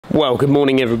Well, good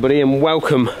morning everybody and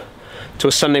welcome to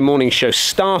a Sunday morning show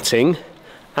starting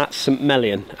at St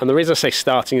Mellion. And the reason I say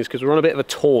starting is because we're on a bit of a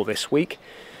tour this week,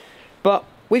 but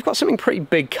we've got something pretty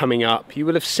big coming up. You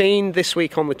will have seen this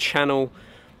week on the channel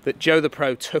that Joe the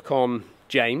Pro took on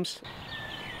James.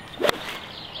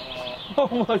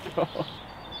 Oh my god.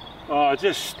 Oh,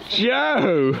 just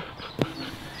Joe!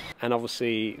 And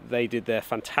obviously they did their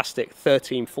fantastic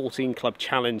 13-14 club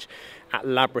challenge at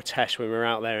La Bretèche when we were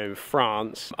out there in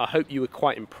France. I hope you were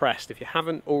quite impressed. If you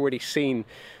haven't already seen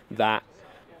that,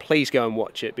 please go and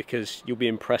watch it because you'll be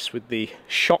impressed with the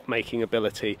shot making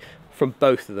ability from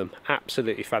both of them.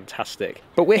 Absolutely fantastic.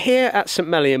 But we're here at St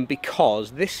Mellion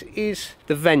because this is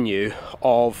the venue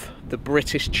of the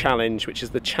British Challenge, which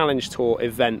is the Challenge Tour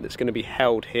event that's going to be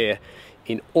held here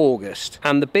in August.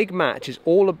 And the big match is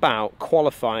all about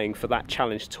qualifying for that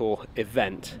Challenge Tour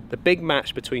event. The big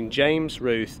match between James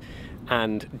Ruth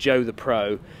and Joe the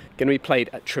Pro, going to be played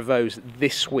at Trevose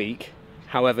this week.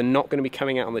 However, not going to be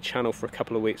coming out on the channel for a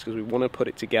couple of weeks because we want to put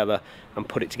it together and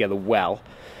put it together well.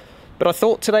 But I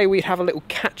thought today we'd have a little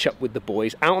catch up with the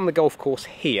boys out on the golf course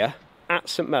here at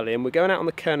St Mellion. We're going out on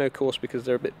the Kerno course because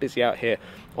they're a bit busy out here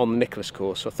on the Nicholas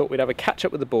course. So I thought we'd have a catch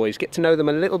up with the boys, get to know them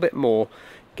a little bit more,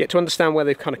 get to understand where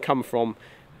they've kind of come from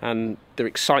and their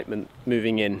excitement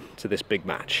moving in to this big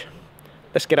match.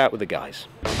 Let's get out with the guys.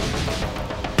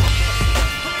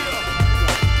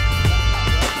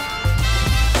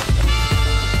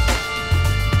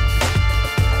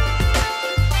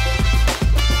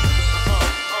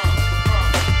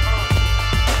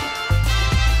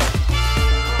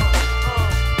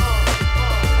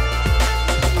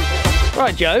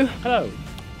 Right, Joe. hello.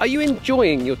 Are you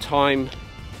enjoying your time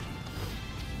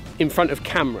in front of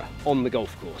camera on the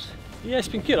golf course? Yeah, it's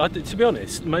been good. To be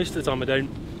honest, most of the time I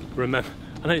don't remember.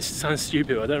 I know it sounds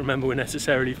stupid, but I don't remember we're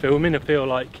necessarily filming. I feel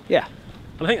like, Yeah.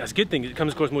 and I think that's a good thing. It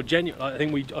comes across more genuine.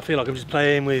 Like, I feel like I'm just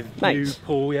playing with Mates. you,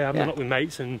 Paul. Yeah, I'm not with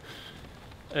mates, and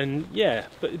yeah.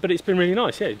 But it's been really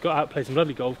nice. Yeah, got out, played some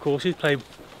lovely golf courses,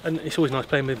 and it's always nice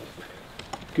playing with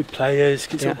good players.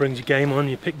 It sort of brings your game on.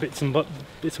 You pick bits and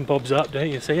bobs up, don't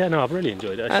you? So yeah, no, I've really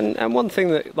enjoyed it. And one thing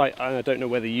that, like, I don't know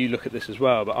whether you look at this as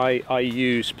well, but I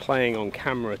use playing on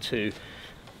camera to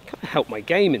kind of help my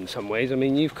game in some ways. I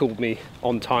mean, you've called me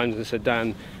on times and said,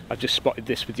 Dan, I've just spotted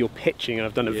this with your pitching, and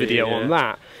I've done a video on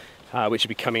that, which will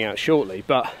be coming out shortly.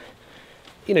 But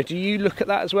you know, do you look at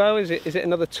that as well? Is it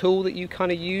another tool that you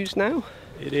kind of use now?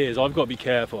 It is. I've got to be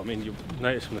careful. I mean, you'll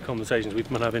notice from the conversations we've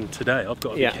been having today, I've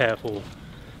got to be careful.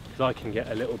 I can get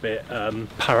a little bit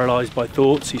paralysed by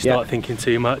thoughts. You start thinking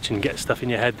too much and get stuff in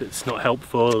your head that's not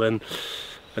helpful, and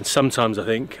sometimes I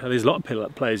think there's a lot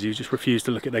of players who just refuse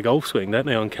to look at their golf swing, don't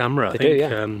they, on camera? They do.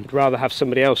 I'd rather have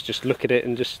somebody else just look at it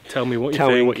and just tell me what you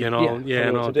think, and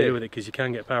I'll deal with it, because you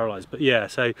can get paralysed. But yeah,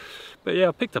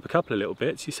 I've picked up a couple of little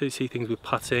bits. You see things with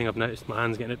putting. I've noticed my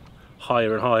hands getting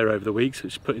higher and higher over the weeks,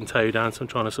 which is putting toe down, so I'm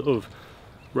trying to sort of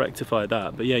rectify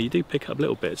that. But yeah, you do pick up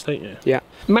little bits, don't you? Yeah.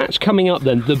 Match coming up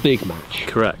then, the big match.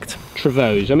 Correct.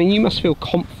 Trevose. I mean, you must feel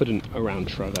confident around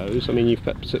Trevose. I mean, you've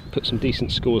put some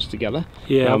decent scores together.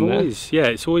 Yeah, it's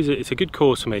a good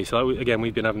course for me. So like, again,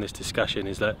 we've been having this discussion,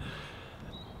 is that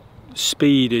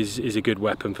speed is a good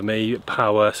weapon for me,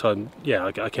 power, so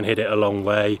I can hit it a long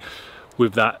way.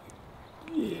 With that,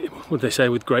 what they say,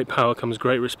 with great power comes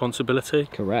great responsibility.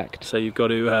 Correct. So you've got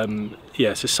to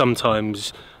so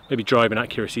sometimes maybe driving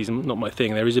accuracy is not my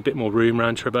thing. There is a bit more room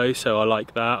around Trevose, so I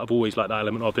like that. I've always liked that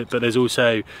element of it. But there's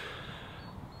also,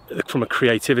 from a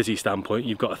creativity standpoint,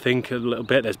 you've got to think a little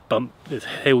bit. There's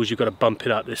hills you've got to bump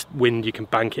it up. There's wind you can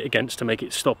bank it against to make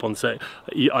it stop on. So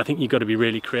I think you've got to be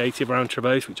really creative around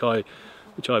Trevose,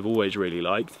 which I've always really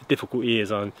liked. The difficulty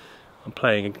is I'm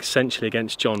playing essentially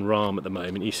against John Rahm at the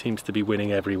moment. He seems to be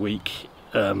winning every week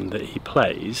that he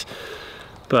plays.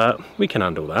 But we can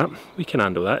handle that.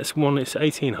 It's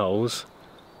 18 holes.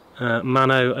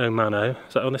 Mano o mano.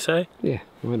 Is that what they say? Yeah,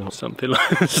 why not? Something like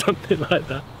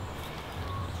that.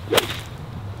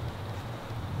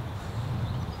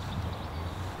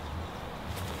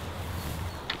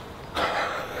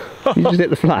 You just hit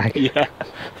the flag? Yeah.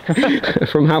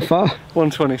 From how far?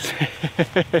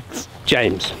 126.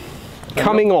 James,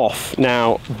 coming off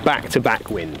now back-to-back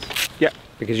wins. Yeah.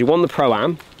 Because you won the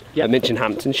Pro-Am. Yep. At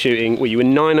Minchinhampton shooting, well, you were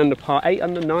 9 under par, 8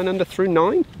 under, 9 under through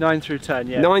 9? 9 through 10,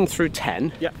 yeah. 9 through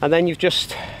 10. Yep. And then you've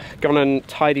just gone and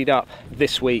tidied up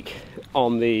this week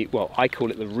on the, well, I call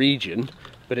it the region,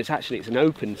 but it's an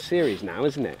open series now,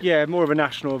 isn't it? Yeah, more of a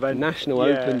national event. National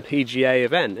Open PGA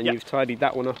event, and you've tidied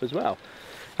that one up as well.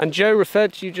 And Joe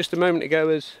referred to you just a moment ago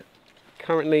as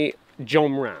currently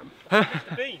John Rahm.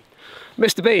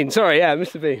 Mr. Bean, sorry, yeah,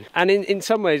 Mr. Bean. And in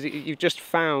some ways, you've just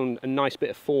found a nice bit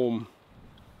of form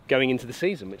going into the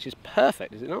season, which is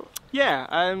perfect, is it not? Yeah,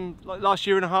 like last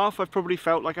year and a half, I've probably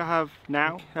felt like I have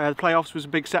now. The playoffs was a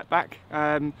big setback.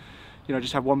 You know,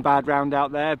 just had one bad round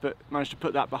out there, but managed to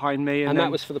put that behind me. And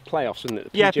that was for the playoffs, wasn't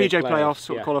it? The yeah, PJ playoffs,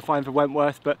 sort of qualifying for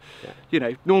Wentworth. But you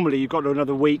know, normally you've got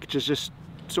another week to just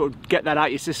sort of get that out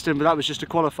of your system. But that was just a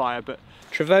qualifier. But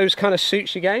Trevose kind of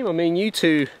suits your game. I mean, you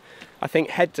two, I think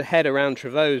head to head around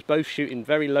Trevose, both shooting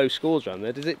very low scores around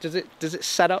there. Does it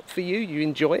set up for you? You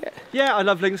enjoy it? Yeah, I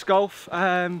love links golf. You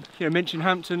know,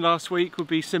 Minchinhampton last week would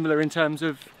be similar in terms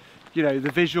of, you know, the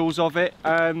visuals of it.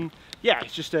 Yeah,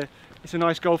 it's a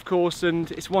nice golf course,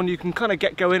 and it's one you can kind of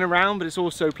get going around, but it's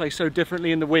also placed so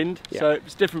differently in the wind, so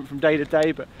it's different from day to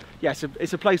day. But yeah,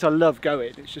 it's a place I love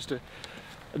going. It's just a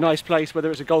nice place,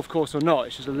 whether it's a golf course or not.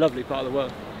 It's just a lovely part of the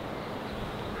world.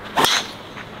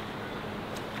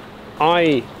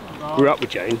 I grew up with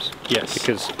James, yes,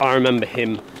 because I remember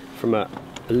him from a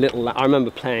little. I remember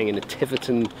playing in a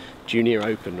Tiverton Junior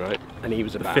Open, right? And he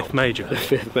was about the fifth major. The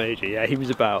fifth major, yeah. He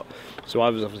was about. So I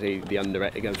was obviously going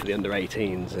for the under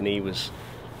 18s, and he must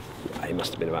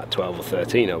have been about 12 or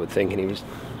 13, I would think, and he was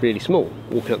really small,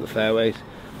 walking up the fairways,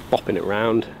 bopping it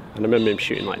round. And I remember him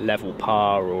shooting like level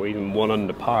par or even 1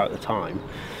 under par at the time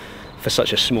for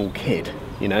such a small kid,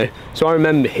 you know. So I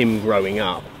remember him growing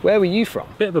up. Where were you from?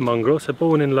 Bit of a mongrel, so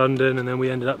born in London, and then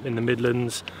we ended up in the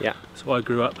Midlands. Yeah. So I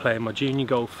grew up playing my junior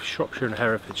golf, Shropshire and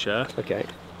Herefordshire. Okay.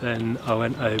 Then I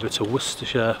went over to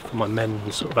Worcestershire for my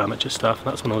men's sort of amateur stuff, and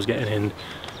that's when I was getting in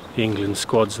the England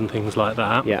squads and things like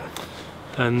that. Yeah.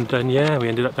 And then yeah, we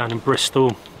ended up down in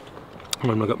Bristol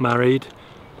when I got married,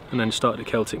 and then started at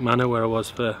Celtic Manor where I was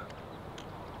for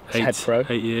 8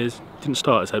 years. Didn't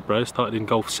start as head pro, started in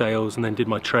golf sales and then did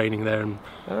my training there and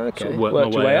sort of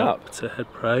worked my way up to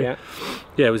head pro. Yeah.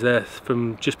 Yeah, I was there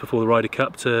from just before the Ryder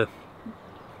Cup to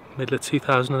middle of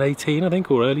 2018, I think,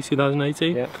 or early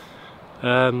 2018. Yeah.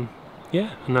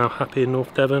 Yeah, and now happy in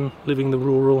North Devon, living the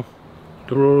rural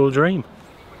dream.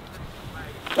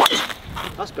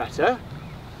 That's better.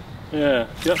 Yeah,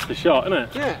 that's the shot, isn't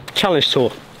it? Yeah. Challenge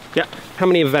Tour. Yeah. How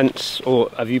many events,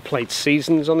 or have you played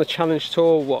seasons on the Challenge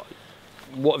Tour? What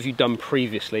have you done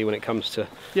previously when it comes to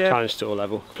Challenge Tour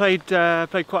level? Played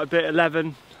quite a bit.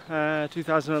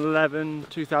 2011,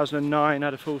 2009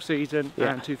 had a full season,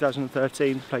 and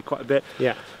 2013 played quite a bit.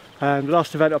 Yeah. The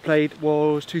last event I played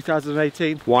was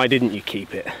 2018. Why didn't you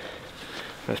keep it?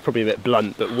 That's probably a bit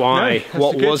blunt, but why? No,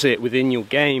 what was it within your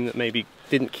game that maybe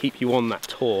didn't keep you on that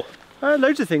tour?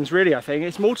 Loads of things, really. I think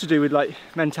it's more to do with like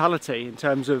mentality in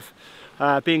terms of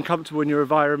being comfortable in your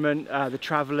environment, the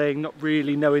travelling, not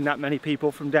really knowing that many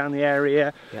people from down the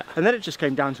area, and then it just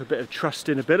came down to a bit of trust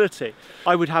in ability.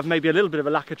 I would have maybe a little bit of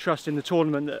a lack of trust in the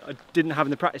tournament that I didn't have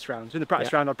in the practice rounds. In the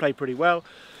practice round, I'd play pretty well.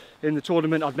 In the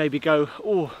tournament, I'd maybe go,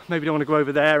 oh, maybe don't want to go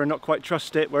over there and not quite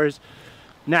trust it. Whereas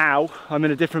now I'm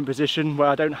in a different position where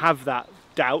I don't have that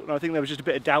doubt, and I think there was just a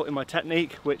bit of doubt in my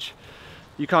technique, which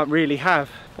you can't really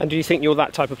have. And do you think you're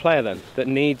that type of player then, that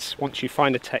needs, once you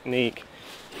find a technique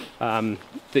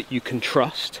that you can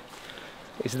trust,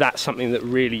 is that something that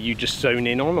really you just zone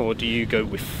in on, or do you go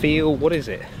with feel? What is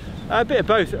it? A bit of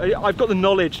both. I've got the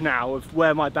knowledge now of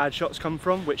where my bad shots come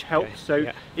from, which helps.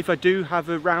 So if I do have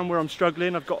a round where I'm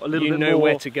struggling, I've got a little bit more. You know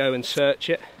where to go and search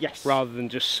it? Yes. Rather than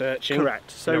just searching?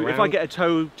 Correct. So if I get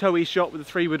a toe-y shot with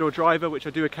a 3-wood or driver, which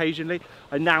I do occasionally,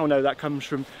 I now know that comes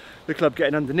from the club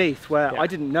getting underneath, where I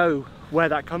didn't know where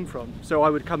that come from. So I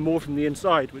would come more from the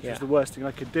inside, which was the worst thing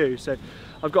I could do. So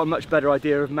I've got a much better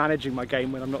idea of managing my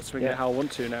game when I'm not swinging it how I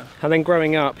want to now. And then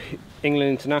growing up, England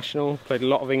International, played a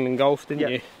lot of England golf, didn't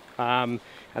you? And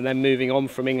then moving on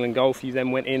from England golf, you then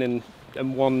went in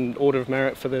and won Order of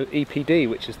Merit for the EPD,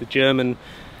 which is the German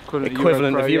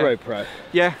equivalent of Europro.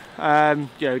 Yeah,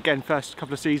 you know, again, first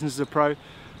couple of seasons as a pro,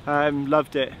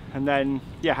 loved it, and then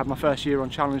had my first year on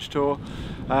Challenge Tour,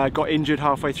 got injured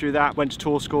halfway through that, went to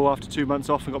tour school after 2 months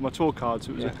off and got my tour card,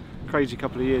 so it was a crazy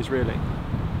couple of years really.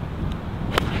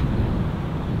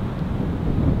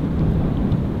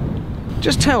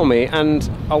 Just tell me, and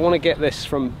I want to get this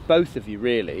from both of you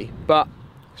really, but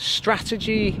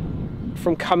strategy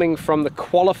from coming from the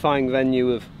qualifying venue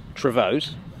of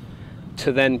Trevose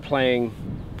to then playing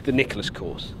the Nicholas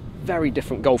course. Very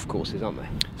different golf courses, aren't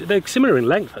they? They're similar in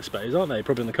length, I suppose, aren't they?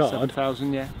 Probably in the card.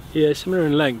 7,000, yeah. Yeah, similar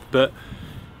in length, but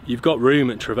you've got room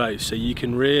at Trevose, so you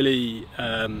can really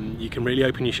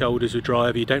open your shoulders with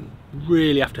driver. You don't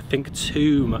really have to think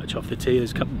too much off the tee.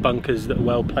 There's a couple of bunkers that are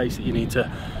well placed that you need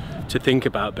to think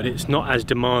about, but it's not as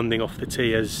demanding off the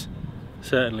tee as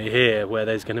certainly here, where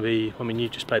there's going to be, I mean, you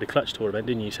just played a clutch tour event,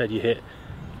 didn't you? You said you hit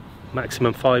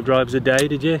maximum 5 drivers a day,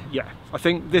 did you? Yeah, I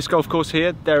think this golf course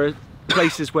here, there are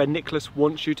places where Nicholas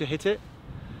wants you to hit it.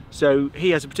 So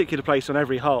he has a particular place on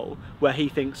every hole where he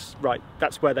thinks, right,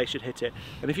 that's where they should hit it.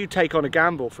 And if you take on a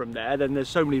gamble from there, then there's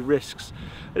so many risks.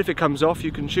 And if it comes off,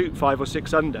 you can shoot 5 or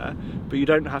 6 under, but you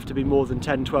don't have to be more than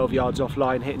 10, 12 yards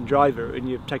offline hitting driver and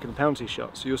you've taken the penalty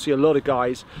shot. So you'll see a lot of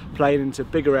guys playing into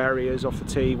bigger areas off the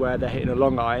tee where they're hitting a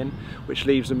long iron, which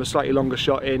leaves them a slightly longer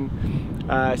shot in.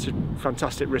 It's a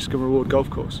fantastic risk and reward golf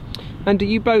course. And do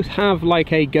you both have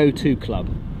like a go-to club?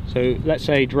 So let's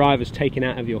say driver's taken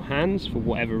out of your hands for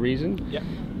whatever reason, yeah,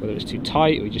 whether it's too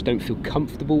tight or you just don't feel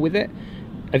comfortable with it.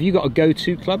 Have you got a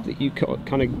go-to club that you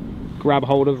kind of grab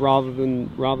hold of rather than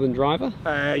driver?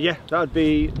 Yeah, that would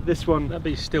be this one. That'd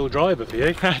be still driver for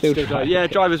you. Still driver. Yeah,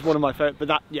 driver's one of my favourite,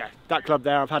 but that club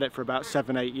there, I've had it for about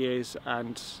 7-8 years,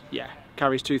 and yeah,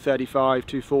 carries 235,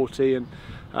 240, and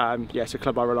yeah, it's a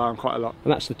club I rely on quite a lot.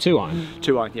 And that's the 2-iron?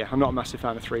 2-iron, yeah. I'm not a massive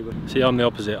fan of 3-wood. See, I'm the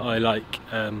opposite. I like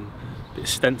bit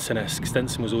Stenson-esque.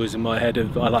 Stenson was always in my head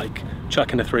of I like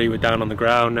chucking a 3-wood down on the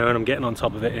ground, knowing I'm getting on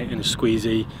top of it in a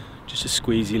squeezy, just a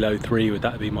squeezy low 3-wood.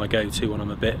 That would be my go-to when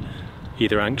I'm a bit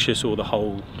either anxious or the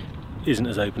hole isn't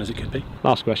as open as it could be.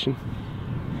 Last question.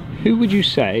 Who would you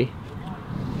say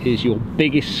is your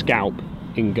biggest scalp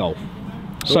in golf?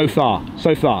 So far.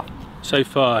 So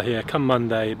far, yeah, come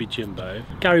Monday it'd be Jimbo.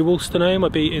 Gary Wolstenholme I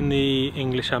beat in the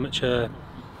English Amateur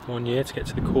one year to get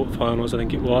to the quarterfinals, I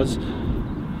think it was.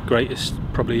 Greatest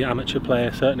probably amateur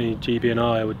player, certainly GB and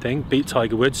I would think. Beat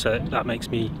Tiger Woods, so that makes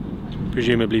me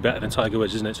presumably better than Tiger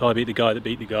Woods, isn't it? So I beat the guy that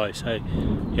beat the guy, so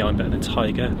yeah, I'm better than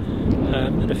Tiger.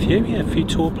 And a few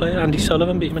tour players. Andy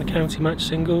Sullivan beat him in a county match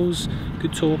singles,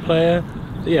 good tour player.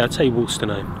 But yeah, I'd say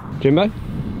Wolstenholme. Jimbo?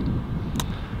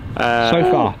 So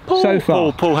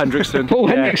far. Paul Hendriksen. Paul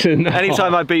Hendriksen.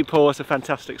 Anytime I beat Paul, it's a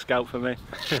fantastic scalp for me.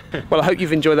 Well, I hope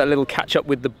you've enjoyed that little catch up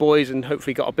with the boys and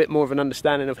hopefully got a bit more of an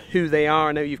understanding of who they are.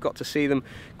 I know you've got to see them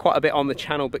quite a bit on the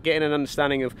channel, but getting an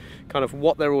understanding of kind of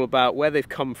what they're all about, where they've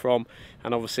come from,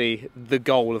 and obviously the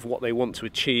goal of what they want to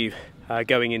achieve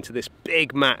going into this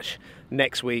big match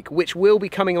next week, which will be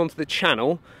coming onto the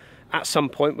channel at some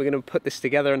point. We're going to put this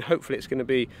together and hopefully it's going to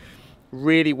be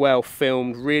really well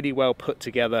filmed, really well put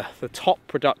together. The top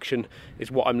production is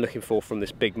what I'm looking for from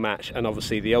this big match, and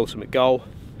obviously the ultimate goal,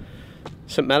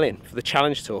 St Mellion for the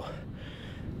Challenge Tour.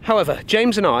 However,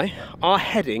 James and I are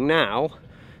heading now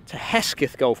to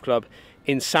Hesketh Golf Club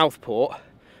in Southport,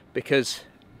 because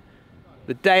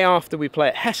the day after we play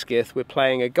at Hesketh, we're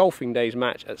playing a golfing days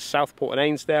match at Southport and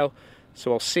Ainsdale.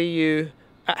 So I'll see you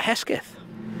at Hesketh.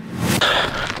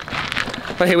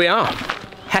 Well, here we are.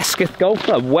 Hesketh Golf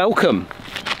Club, welcome.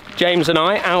 James and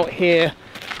I out here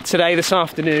today, this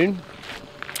afternoon,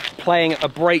 playing a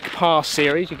break pass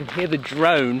series. You can hear the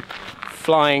drone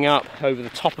flying up over the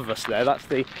top of us there. That's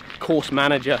the course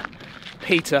manager,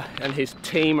 Peter, and his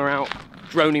team are out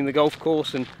droning the golf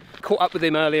course, and caught up with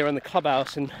him earlier in the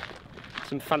clubhouse, and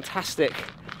some fantastic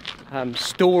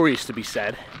stories to be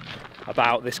said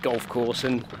about this golf course,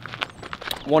 and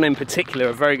one in particular,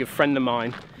 a very good friend of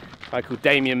mine, a guy called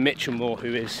Damien Mitchellmore,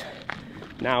 who is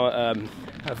now at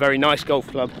a very nice golf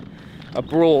club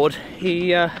abroad.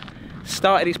 He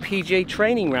started his PGA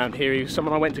training round here. He was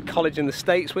someone I went to college in the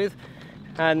States with,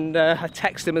 and I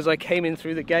texted him as I came in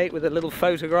through the gate with a little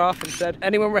photograph and said,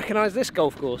 anyone recognise this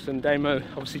golf course? And Damo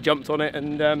obviously jumped on it,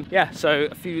 and yeah, so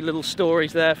a few little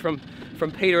stories there from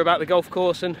Peter about the golf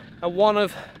course, and one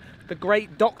of the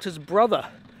great doctor's brother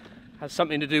has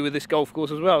something to do with this golf course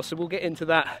as well, so we'll get into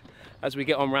that as we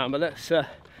get on round, but let's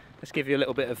give you a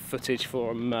little bit of footage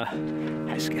from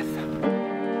Hesketh.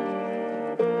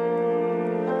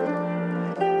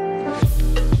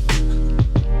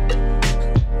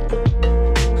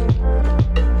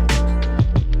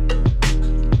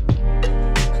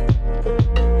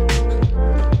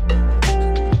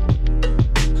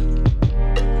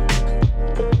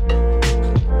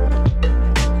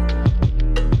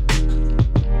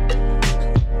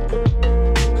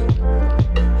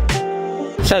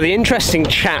 So the interesting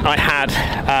chat I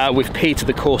had with Peter,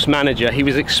 the course manager, he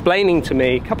was explaining to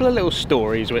me a couple of little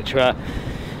stories which were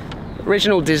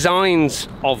original designs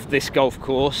of this golf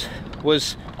course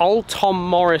was old Tom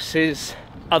Morris's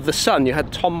other son. You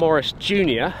had Tom Morris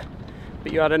Jr.,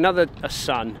 but you had a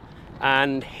son,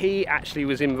 and he actually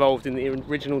was involved in the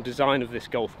original design of this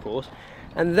golf course.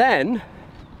 And then,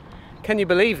 can you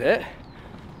believe it,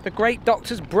 the great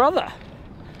doctor's brother,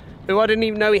 who I didn't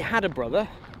even know he had a brother,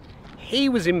 he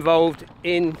was involved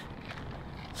in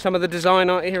some of the design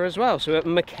out here as well. So at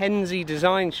Mackenzie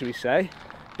Design, should we say,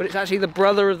 but it's actually the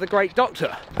brother of the great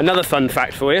doctor. Another fun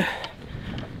fact for you,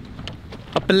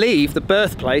 I believe the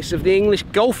birthplace of the English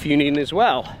Golf Union as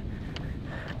well.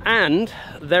 And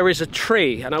there is a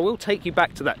tree, and I will take you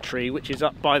back to that tree, which is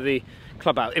up by the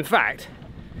clubhouse. In fact,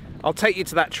 I'll take you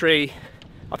to that tree.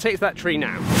 I'll take you to that tree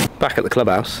now. Back at the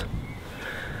clubhouse.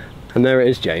 And there it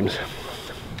is, James.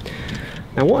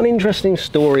 Now, what an interesting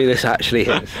story this actually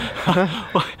is.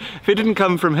 If it didn't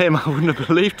come from him, I wouldn't have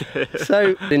believed it.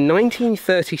 So, in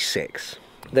 1936,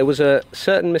 there was a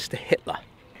certain Mr. Hitler.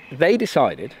 They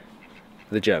decided,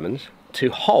 the Germans, to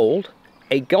hold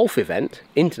a golf event,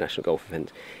 international golf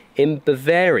event, in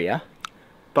Bavaria.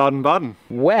 Baden-Baden.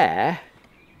 Where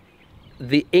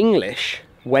the English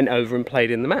went over and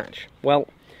played in the match. Well,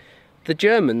 the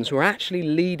Germans were actually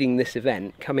leading this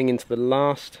event, coming into the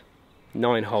last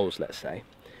 9 holes, let's say.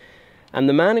 And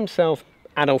the man himself,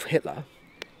 Adolf Hitler,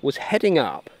 was heading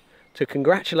up to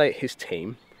congratulate his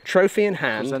team, trophy in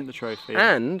hand. Present the trophy.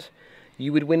 And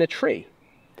you would win a tree.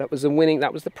 That was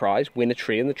the prize, win a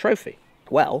tree and the trophy.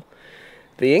 Well,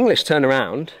 the English turned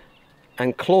around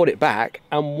and clawed it back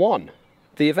and won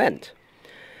the event.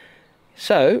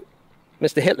 So,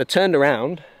 Mr. Hitler turned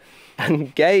around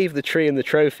and gave the tree and the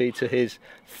trophy to his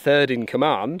third in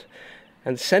command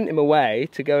and sent him away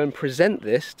to go and present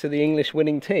this to the English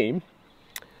winning team.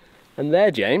 And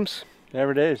there, James,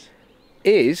 there it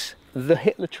is the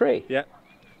Hitler tree. Yeah.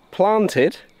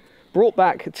 Planted, brought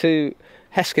back to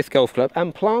Hesketh Golf Club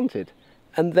and planted.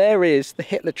 And there is the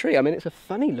Hitler tree. I mean, it's a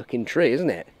funny looking tree, isn't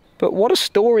it? But what a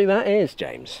story that is,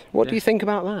 James. What do you think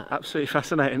about that? Absolutely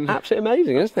fascinating. Absolutely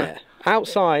amazing, isn't it?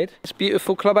 Outside this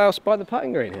beautiful clubhouse by the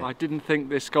putting green here. I didn't think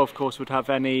this golf course would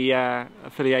have any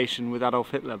affiliation with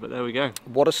Adolf Hitler, but there we go.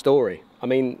 What a story. I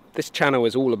mean, this channel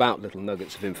is all about little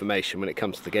nuggets of information when it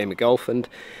comes to the game of golf, and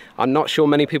I'm not sure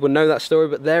many people know that story,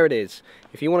 but there it is.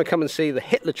 If you want to come and see the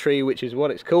Hitler tree, which is what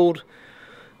it's called,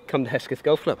 come to Hesketh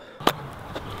Golf Club.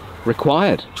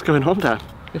 Required. What's going on there?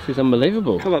 This is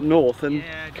unbelievable. Come up north and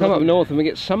we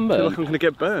get sunburned. I feel like I'm going to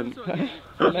get burnt.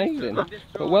 Amazing.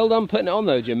 But well done putting it on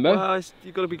though, Jimbo. Well,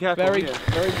 you've got to be careful.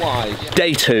 Very wise.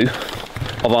 Day 2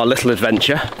 of our little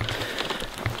adventure.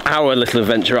 Our little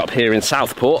adventure up here in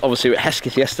Southport. Obviously we were at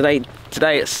Hesketh yesterday.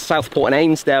 Today it's Southport and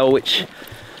Ainsdale, which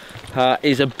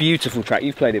is a beautiful track.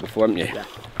 You've played it before, haven't you? Yeah.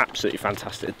 Absolutely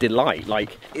fantastic. Delight.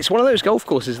 Like, it's one of those golf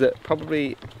courses that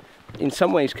probably in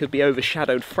some ways could be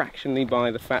overshadowed fractionally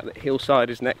by the fact that Hillside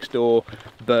is next door,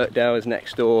 Birkdale is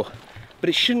next door, but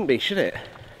it shouldn't be, should it?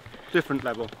 Different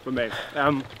level for me. You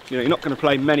know, you're not going to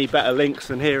play many better links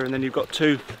than here, and then you've got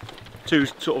two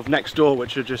sort of next door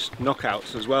which are just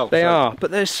knockouts as well. They are,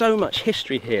 but there's so much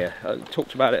history here. I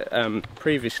talked about it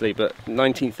previously, but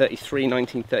 1933,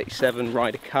 1937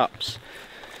 Ryder Cups,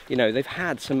 you know, they've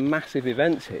had some massive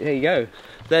events here. Here you go.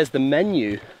 There's the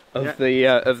menu of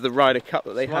the Ryder Cup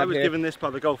that they had. I was given this by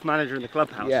the golf manager in the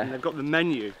clubhouse, and they've got the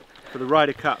menu for the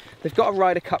Ryder Cup. They've got a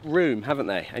Ryder Cup room, haven't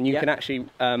they? And you can actually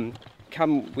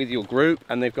come with your group,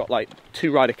 and they've got like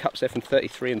 2 Ryder Cups there from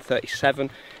 33 and 37,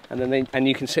 and then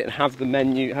you can sit and have the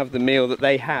menu, have the meal that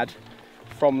they had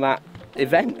from that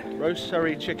event. Roast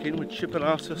Surrey chicken with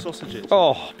chipolata sausages.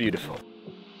 Oh, beautiful.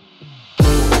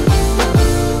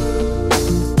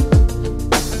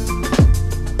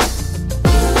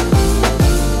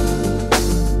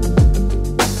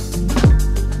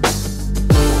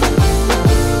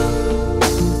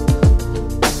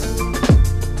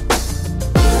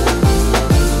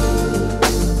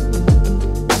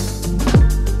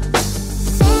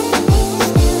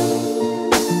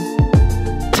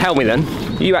 Tell me then,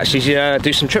 you actually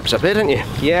do some trips up here, don't you?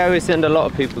 Yeah, we send a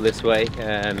lot of people this way.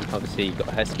 Obviously you've got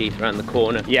Hesketh around the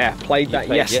corner. Yeah, played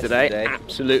yesterday.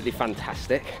 Absolutely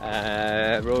fantastic.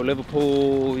 Royal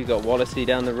Liverpool, you've got Wallasey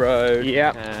down the road.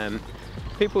 Yeah.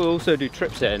 People also do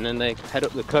trips then, and they head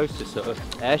up the coast to sort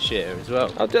of Ayrshire as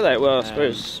well. Oh, do they? Well, I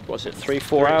suppose, what's it,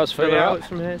 3-4 hours further out?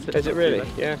 From here. So is it really?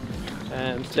 Yeah.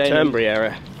 Turnberry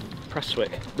area.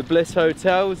 Prestwick. The Bliss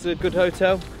Hotel is a good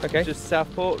hotel. Okay. Just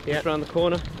Southport, just around the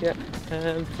corner. Yeah.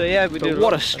 So yeah, we do.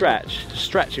 What a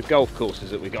stretch of golf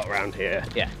courses that we got around here.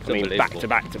 Yeah. I mean, back to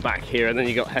back here, and then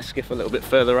you got Hesketh a little bit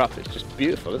further up. It's just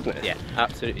beautiful, isn't it? Yeah,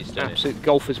 absolutely stunning. Absolute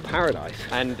golfer's paradise.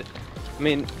 And I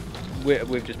mean,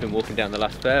 we've just been walking down the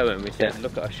last fairway, and we said,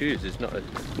 look at our shoes. There's not a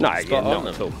spot on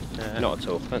them. At all. Not at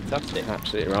all. Fantastic.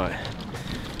 Absolutely right.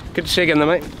 Good to see you again, though,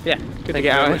 mate. Yeah. Good. Thank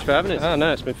you very much for having us. Oh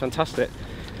no, it's been fantastic.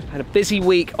 Had a busy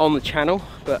week on the channel,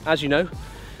 but as you know,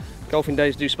 Golfing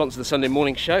Days do sponsor the Sunday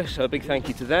morning show, so a big thank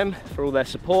you to them for all their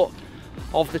support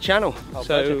of the channel.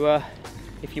 So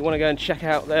if you want to go and check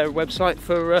out their website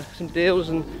for some deals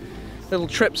and little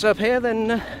trips up here,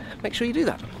 then make sure you do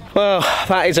that. Well,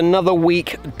 that is another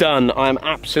week done. I'm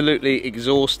absolutely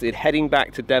exhausted. Heading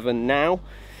back to Devon now.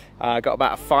 Got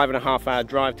about a 5.5 hour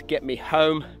drive to get me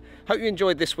home. Hope you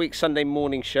enjoyed this week's Sunday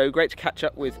morning show. Great to catch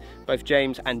up with both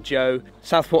James and Joe.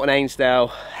 Southport and Ainsdale,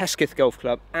 Hesketh Golf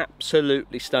Club,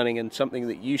 absolutely stunning, and something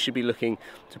that you should be looking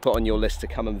to put on your list to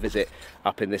come and visit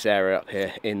up in this area up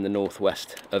here in the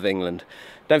northwest of England.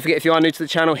 Don't forget, if you are new to the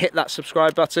channel, hit that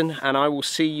subscribe button, and I will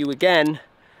see you again.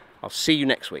 I'll see you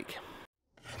next week.